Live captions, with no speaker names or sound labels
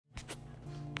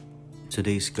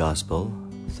Today's Gospel,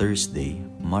 Thursday,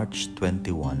 March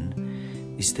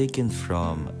 21, is taken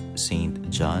from St.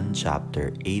 John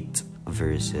chapter 8,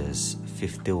 verses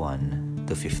 51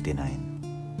 to 59.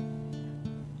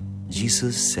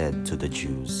 Jesus said to the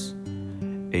Jews,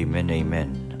 "Amen,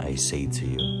 amen, I say to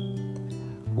you,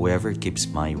 whoever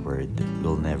keeps my word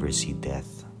will never see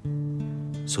death."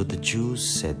 So the Jews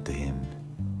said to him,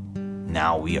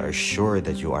 "Now we are sure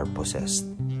that you are possessed.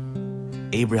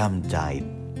 Abraham died,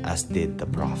 as did the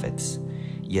prophets.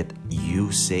 Yet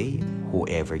you say,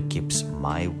 whoever keeps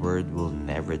my word will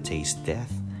never taste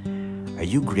death. Are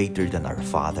you greater than our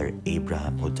father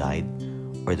Abraham who died,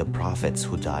 or the prophets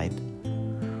who died?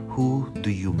 Who do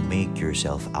you make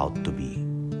yourself out to be?"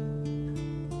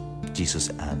 Jesus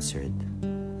answered,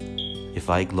 "If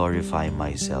I glorify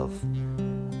myself,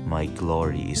 my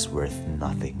glory is worth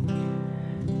nothing.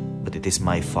 But it is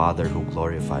my Father who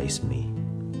glorifies me,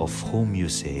 of whom you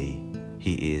say,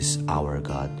 He is our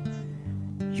God.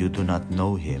 You do not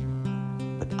know Him,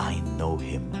 but I know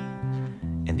Him.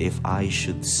 And if I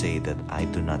should say that I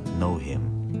do not know Him,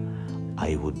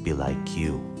 I would be like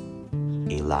you,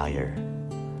 a liar.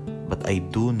 But I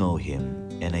do know Him,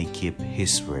 and I keep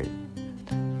His word.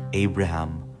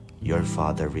 Abraham, your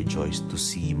father, rejoiced to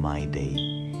see my day.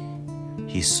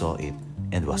 He saw it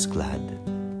and was glad."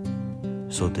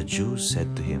 So the Jews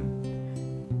said to him,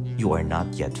 "You are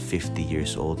not yet 50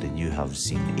 years old, and you have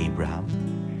seen Abraham?"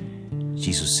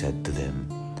 Jesus said to them,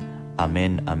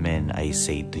 "Amen, amen, I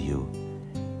say to you,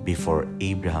 before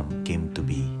Abraham came to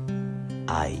be,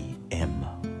 I am."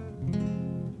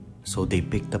 So they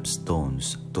picked up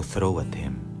stones to throw at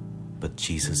him, but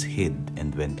Jesus hid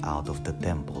and went out of the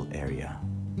temple area.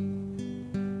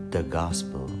 The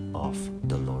Gospel of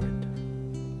the Lord.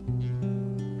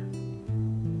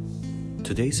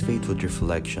 Today's faithful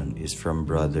reflection is from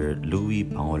Brother Louis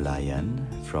Pangulayan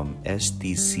from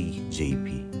STC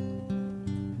JP.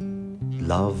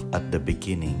 Love at the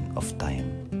beginning of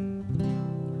time.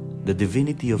 The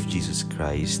divinity of Jesus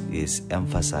Christ is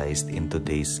emphasized in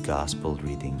today's Gospel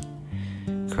reading.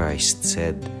 Christ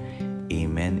said,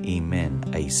 "Amen, amen,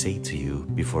 I say to you,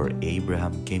 before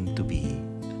Abraham came to be,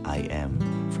 I am,"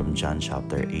 from John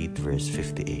chapter 8, verse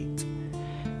 58.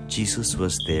 Jesus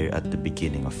was there at the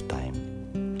beginning of time.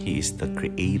 He is the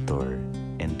Creator,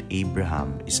 and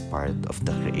Abraham is part of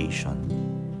the creation.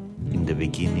 In the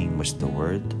beginning was the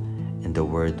Word, and the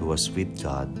Word was with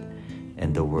God,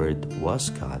 and the Word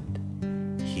was God.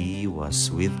 He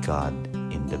was with God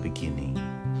in the beginning.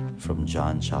 From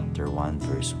John chapter 1,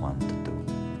 verse 1 to 2.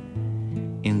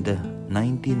 In the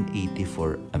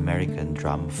 1984 American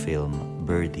drama film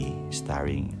Birdie,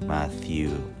 starring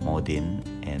Matthew Modine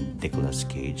and Nicolas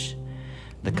Cage,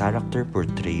 the character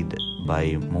portrayed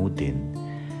by Modine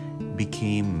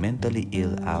became mentally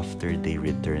ill after they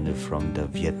returned from the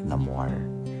Vietnam War.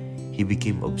 He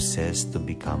became obsessed to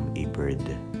become a bird.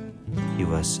 He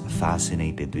was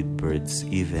fascinated with birds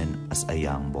even as a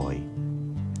young boy.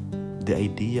 The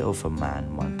idea of a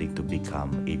man wanting to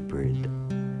become a bird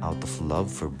out of love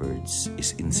for birds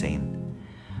is insane.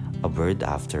 A bird,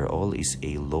 after all, is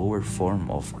a lower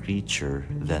form of creature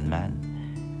than man.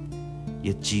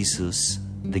 Yet Jesus,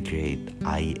 the great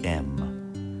I Am,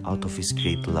 out of His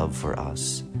great love for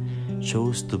us,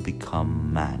 chose to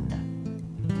become man.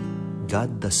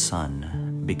 God the Son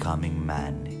becoming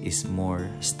man is more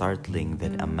startling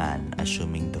than a man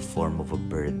assuming the form of a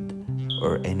bird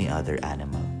or any other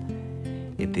animal.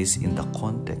 It is in the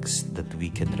context that we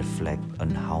can reflect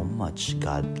on how much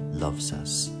God loves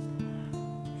us.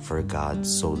 For God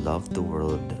so loved the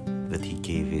world that He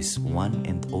gave His one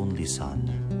and only Son,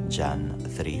 John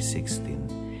 3:16.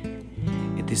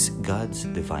 It is God's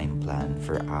divine plan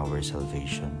for our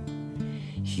salvation.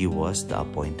 He was the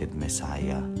appointed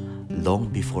Messiah long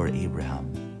before Abraham,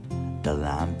 the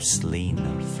Lamb slain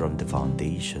from the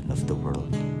foundation of the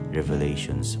world.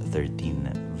 Revelations 13,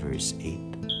 verse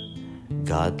 8.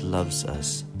 God loves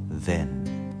us then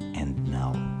and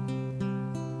now.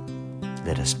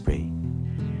 Let us pray.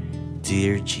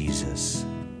 Dear Jesus,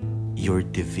 your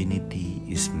divinity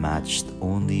is matched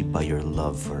only by your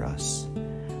love for us.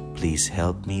 Please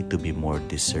help me to be more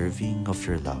deserving of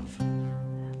your love.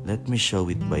 Let me show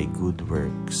it by good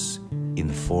works,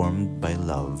 informed by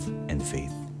love and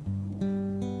faith.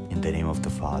 In the name of the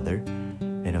Father,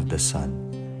 and of the Son,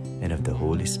 and of the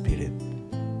Holy Spirit.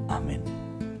 Amen.